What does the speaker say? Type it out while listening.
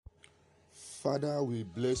Father, we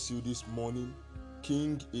bless you this morning.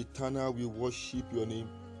 King eternal, we worship your name.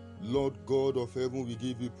 Lord God of heaven, we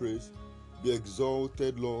give you praise. Be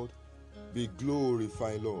exalted, Lord. Be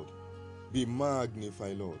glorified, Lord. Be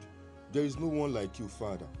magnified, Lord. There is no one like you,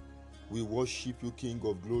 Father. We worship you, King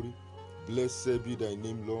of glory. Blessed be thy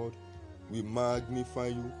name, Lord. We magnify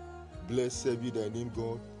you. Blessed be thy name,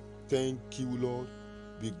 God. Thank you, Lord.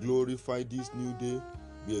 Be glorified this new day.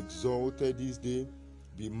 Be exalted this day.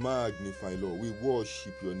 Be magnified, Lord. We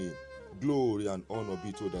worship your name. Glory and honor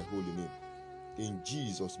be to thy holy name. In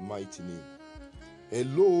Jesus' mighty name.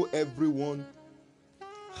 Hello, everyone.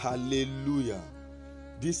 Hallelujah.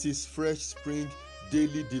 This is Fresh Spring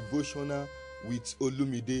Daily Devotional with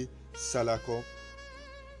Olumide Salako.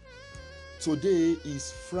 Today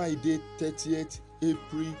is Friday, 30th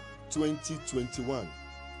April 2021.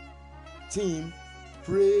 Theme: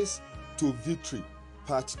 Praise to Victory,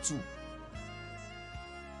 Part 2.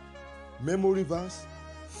 Memory verse: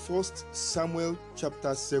 1 Samuel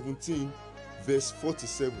chapter 17, verse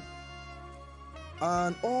 47.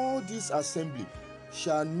 And all this assembly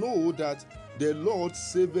shall know that the Lord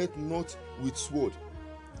saveth not with sword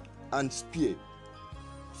and spear,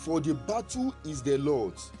 for the battle is the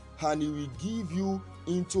Lord's, and he will give you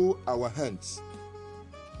into our hands.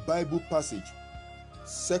 Bible passage: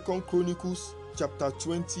 2 Chronicles chapter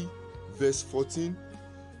 20, verse 14,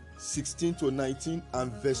 16 to 19,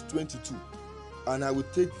 and verse 22. And I will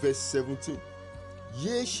take verse 17.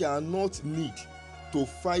 Ye shall not need to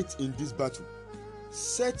fight in this battle.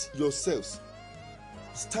 Set yourselves,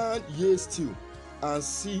 stand ye still, and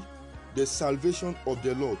see the salvation of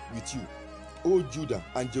the Lord with you, O Judah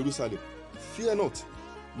and Jerusalem. Fear not,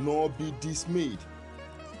 nor be dismayed.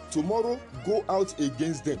 Tomorrow go out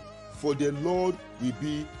against them, for the Lord will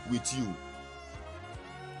be with you.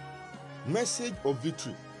 Message of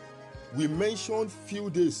victory. We mentioned few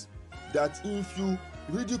days that if you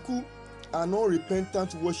ridicule an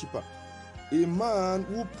unrepentant worshiper, a man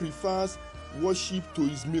who prefers worship to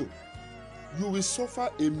his meal, you will suffer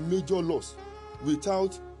a major loss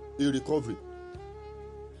without a recovery.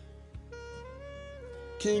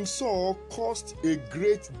 King Saul caused a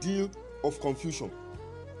great deal of confusion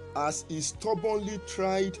as he stubbornly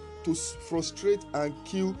tried to frustrate and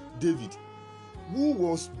kill David, who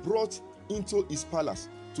was brought into his palace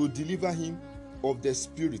to deliver him of the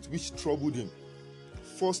spirit which troubled him.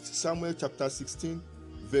 1 Samuel chapter 16,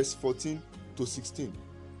 verse 14 to 16.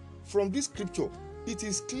 From this scripture, it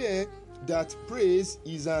is clear that praise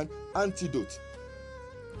is an antidote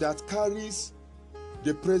that carries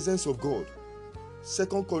the presence of God. 2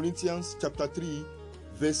 Corinthians chapter 3,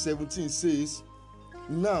 verse 17 says,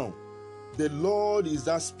 Now the Lord is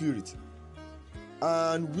that spirit,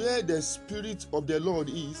 and where the spirit of the Lord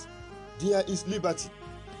is, there is liberty.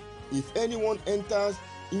 If anyone enters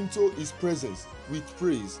into his presence with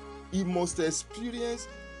praise, he must experience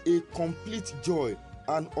a complete joy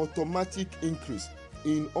and automatic increase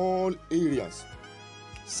in all areas.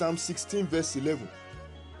 Psalm 16 verse 11,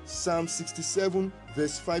 Psalm 67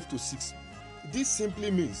 verse 5 to 6. This simply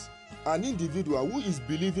means an individual who is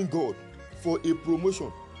believing God for a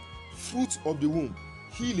promotion, fruit of the womb,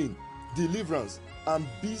 healing, deliverance, and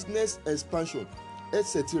business expansion,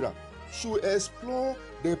 etc., should explore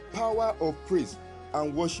the power of praise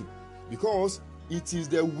and worship, because it is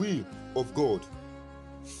the will of God.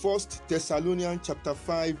 1 Thessalonians chapter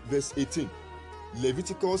 5 verse 18,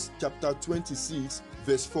 Leviticus chapter 26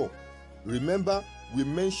 verse 4. Remember, we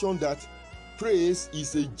mentioned that praise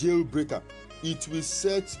is a jailbreaker. It will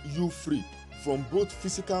set you free from both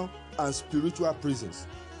physical and spiritual prisons.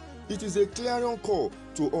 It is a clarion call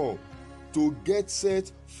to all to get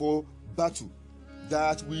set for battle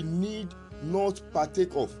that we need not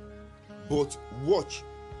partake of, but watch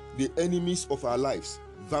the enemies of our lives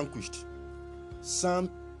vanquished. Psalm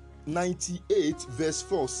 98 verse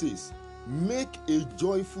 4 says, Make a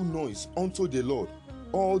joyful noise unto the Lord,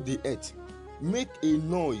 all the earth. Make a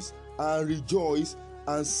noise and rejoice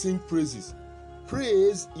and sing praises.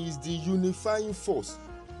 Praise is the unifying force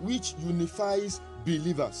which unifies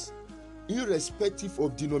believers, irrespective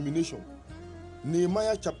of denomination.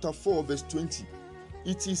 Nehemiah chapter 4 verse 20.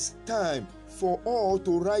 It is time for all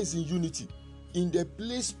to rise in unity in the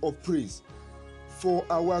place of praise, for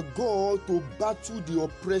our God to battle the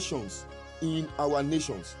oppressions in our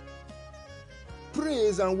nations.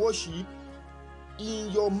 Praise and worship in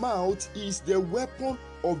your mouth is the weapon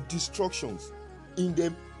of destructions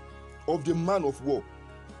of the man of war,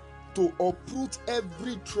 to uproot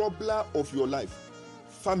every troubler of your life,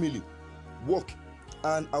 family, work,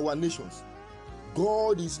 and our nations.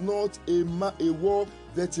 God is not a war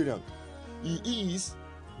veteran. He is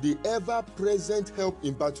the ever-present help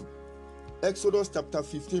in battle. Exodus chapter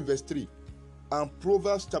 15 verse 3 and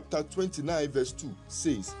Proverbs chapter 29 verse 2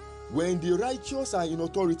 says, when the righteous are in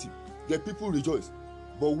authority, the people rejoice.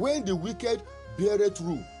 But when the wicked beareth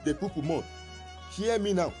rule, the people mourn. Hear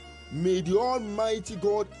me now. May the Almighty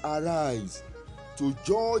God arise to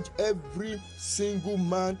judge every single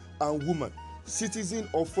man and woman, citizen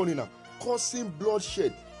or foreigner, causing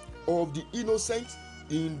bloodshed of the innocent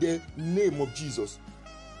in the name of Jesus.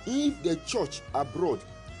 If the church abroad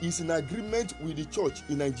is in agreement with the church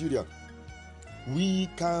in Nigeria, we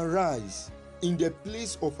can rise in the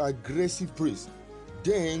place of aggressive praise.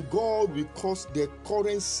 Then God will cause the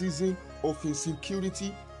current season of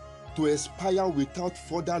insecurity to expire without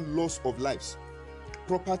further loss of lives,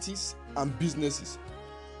 properties, and businesses.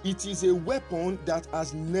 It is a weapon that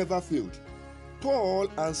has never failed. Paul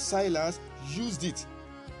and Silas used it,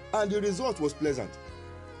 and the result was pleasant.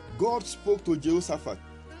 God spoke to Jehoshaphat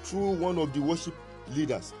through one of the worship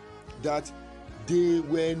leaders that they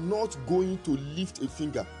were not going to lift a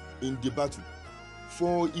finger in the battle,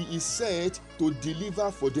 for he is said to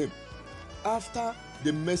deliver for them. After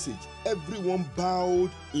the message, everyone bowed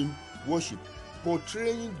in worship,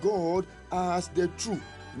 portraying God as the true,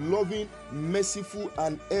 loving, merciful,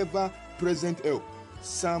 and ever-present help.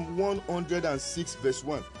 Psalm 106 verse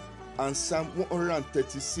 1 and Psalm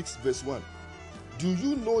 136 verse 1. Do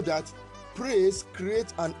you know that praise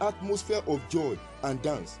creates an atmosphere of joy and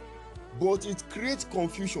dance, but it creates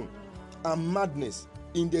confusion and madness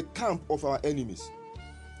in the camp of our enemies?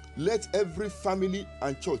 Let every family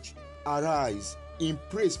and church arise in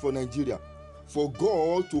praise for Nigeria, for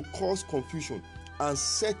God to cause confusion and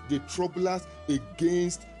set the troublers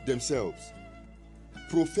against themselves.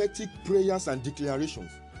 Prophetic prayers and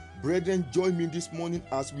declarations. Brethren, join me this morning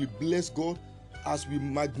as we bless God, as we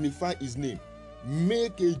magnify his name.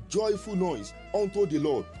 Make a joyful noise unto the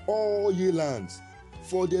Lord, all ye lands,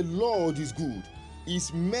 for the Lord is good.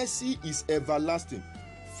 His mercy is everlasting.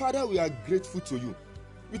 Father, we are grateful to you.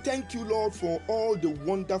 We thank you, Lord, for all the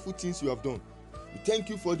wonderful things you have done. We thank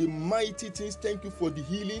you for the mighty things. Thank you for the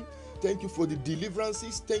healing. Thank you for the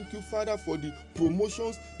deliverances. Thank you, Father, for the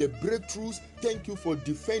promotions, the breakthroughs. Thank you for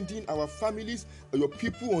defending our families, your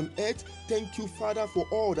people on earth. Thank you, Father, for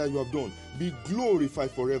all that you have done. Be glorified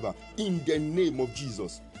forever in the name of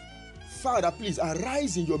Jesus. Father, please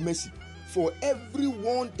arise in your mercy for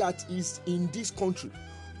everyone that is in this country,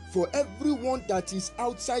 for everyone that is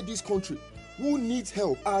outside this country who needs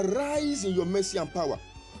help. Arise in your mercy and power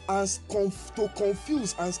and to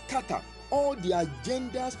confuse and scatter all the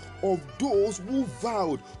agendas of those who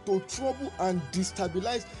vowed to trouble and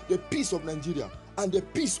destabilize the peace of Nigeria and the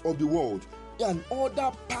peace of the world and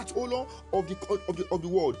other parts, O Lord, of the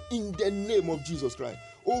world, in the name of Jesus Christ.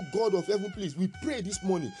 Oh God of heaven, please, we pray this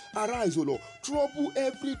morning, arise, O Lord, trouble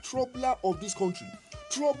every troubler of this country,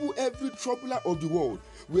 trouble every troubler of the world,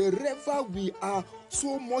 wherever we are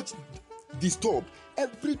so much disturbed,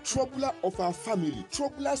 every troubler of our family,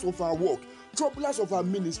 troublers of our work, troublers of our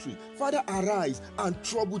ministry. Father, arise and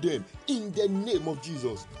trouble them in the name of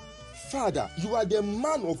Jesus. Father, you are the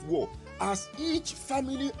man of war. As each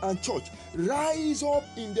family and church rise up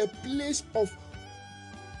in the place of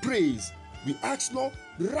praise, we ask, Lord,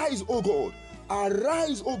 rise, O God,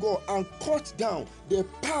 arise, O God, and cut down the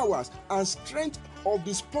powers and strength of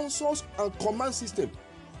the sponsors and command system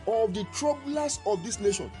of the troublers of this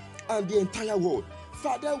nation and the entire world.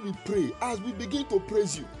 Father, we pray as we begin to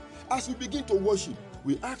praise you, as we begin to worship,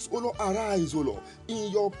 we ask, O Lord, arise, O Lord, in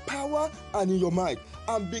your power and in your might,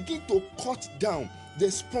 and begin to cut down the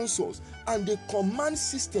sponsors and the command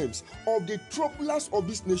systems of the troublers of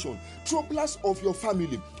this nation, troublers of your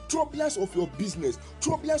family, troublers of your business,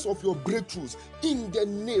 troublers of your breakthroughs, in the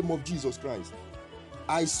name of Jesus Christ.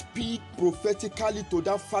 I speak prophetically to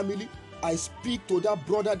that family. I speak to that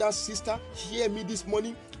brother, that sister. Hear me this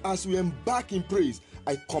morning as we embark in praise.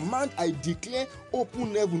 I command, I declare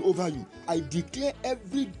open heaven over you. I declare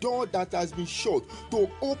every door that has been shut to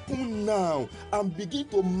open now and begin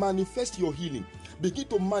to manifest your healing. Begin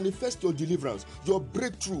to manifest your deliverance, your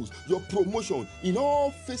breakthroughs, your promotion in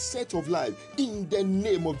all facets of life in the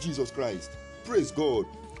name of Jesus Christ. Praise God.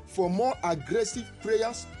 For more aggressive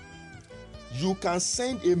prayers, you can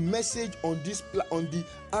send a message on the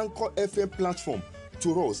Anchor FM platform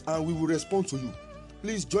to us, and we will respond to you.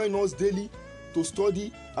 Please join us daily to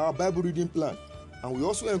study our Bible reading plan, and we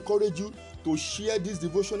also encourage you to share this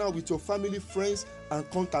devotional with your family, friends, and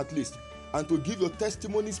contact list. And to give your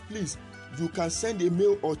testimonies, please, you can send a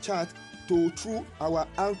mail or chat through our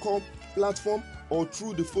Anchor platform or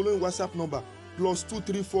through the following WhatsApp number: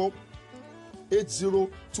 +234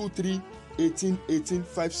 8023 18 18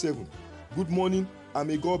 57. Good morning and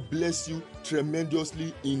may God bless you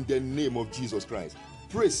tremendously in the name of Jesus Christ.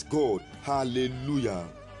 Praise God. Hallelujah.